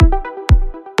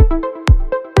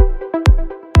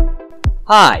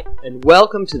Hi, and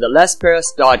welcome to the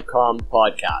LesParis.com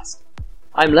podcast.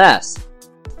 I'm Les.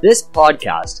 This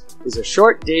podcast is a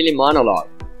short daily monologue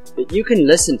that you can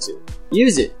listen to.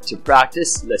 Use it to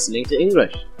practice listening to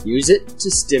English. Use it to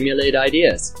stimulate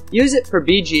ideas. Use it for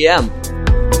BGM.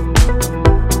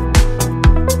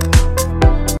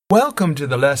 Welcome to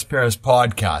the Les Paris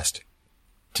podcast.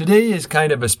 Today is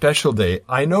kind of a special day.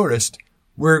 I noticed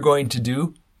we're going to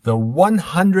do the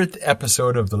 100th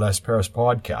episode of the Les Paris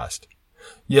podcast.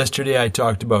 Yesterday I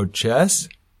talked about chess,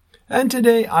 and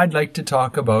today I'd like to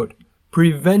talk about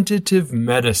preventative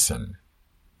medicine.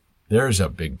 There's a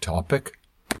big topic.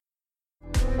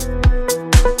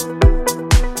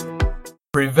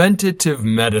 Preventative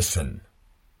medicine.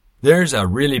 There's a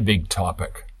really big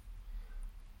topic.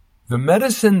 The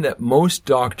medicine that most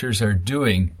doctors are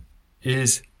doing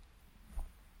is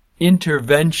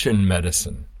intervention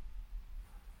medicine.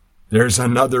 There's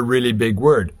another really big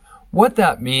word. What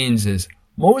that means is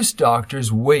most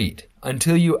doctors wait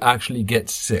until you actually get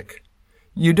sick.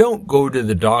 You don't go to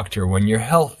the doctor when you're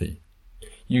healthy.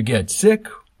 You get sick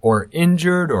or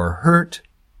injured or hurt,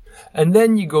 and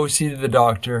then you go see the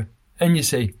doctor and you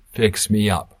say, "Fix me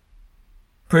up."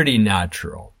 Pretty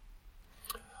natural.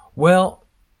 Well,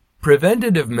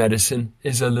 preventative medicine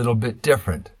is a little bit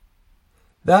different.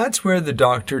 That's where the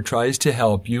doctor tries to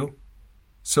help you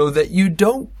so that you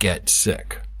don't get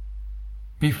sick.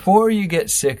 Before you get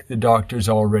sick, the doctor's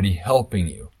already helping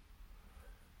you.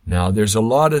 Now, there's a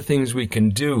lot of things we can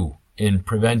do in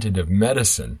preventative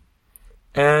medicine,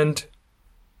 and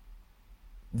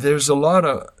there's a lot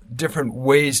of different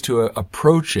ways to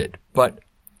approach it, but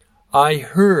I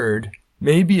heard,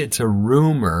 maybe it's a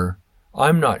rumor,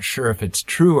 I'm not sure if it's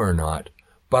true or not,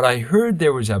 but I heard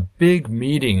there was a big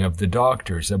meeting of the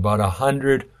doctors about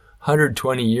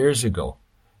 120 years ago,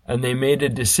 and they made a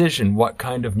decision what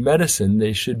kind of medicine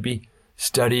they should be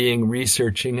studying,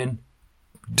 researching, and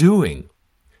doing.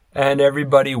 And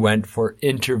everybody went for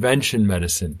intervention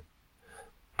medicine.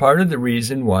 Part of the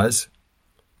reason was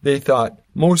they thought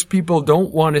most people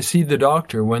don't want to see the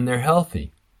doctor when they're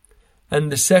healthy.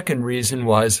 And the second reason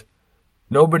was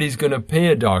nobody's going to pay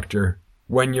a doctor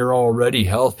when you're already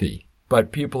healthy,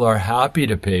 but people are happy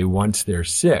to pay once they're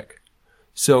sick.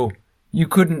 So you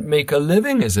couldn't make a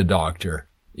living as a doctor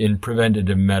in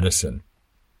preventative medicine.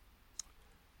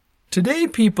 Today,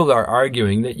 people are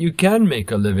arguing that you can make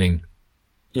a living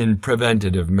in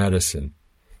preventative medicine.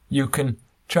 You can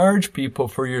charge people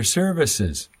for your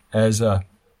services as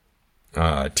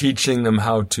teaching them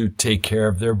how to take care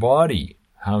of their body,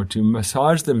 how to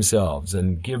massage themselves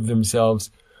and give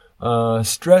themselves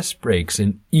stress breaks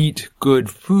and eat good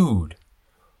food.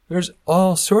 There's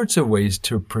all sorts of ways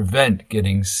to prevent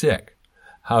getting sick.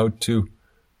 How to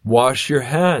wash your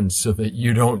hands so that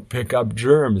you don't pick up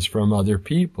germs from other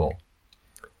people.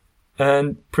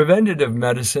 And preventative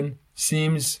medicine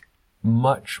seems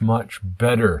much, much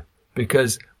better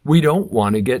because we don't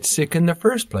want to get sick in the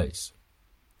first place.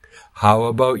 How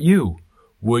about you?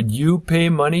 Would you pay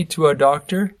money to a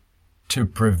doctor to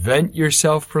prevent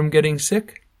yourself from getting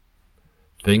sick?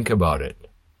 Think about it.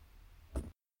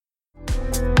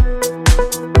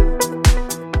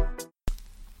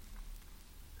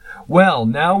 Well,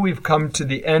 now we've come to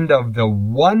the end of the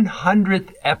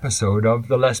 100th episode of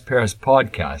the Les Paris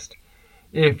podcast.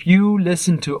 If you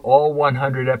listen to all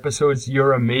 100 episodes,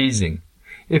 you're amazing.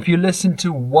 If you listen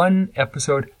to one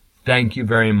episode, thank you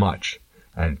very much.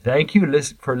 And thank you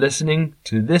for listening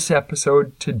to this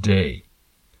episode today.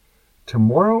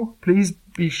 Tomorrow, please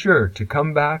be sure to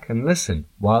come back and listen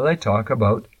while I talk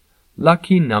about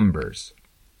lucky numbers.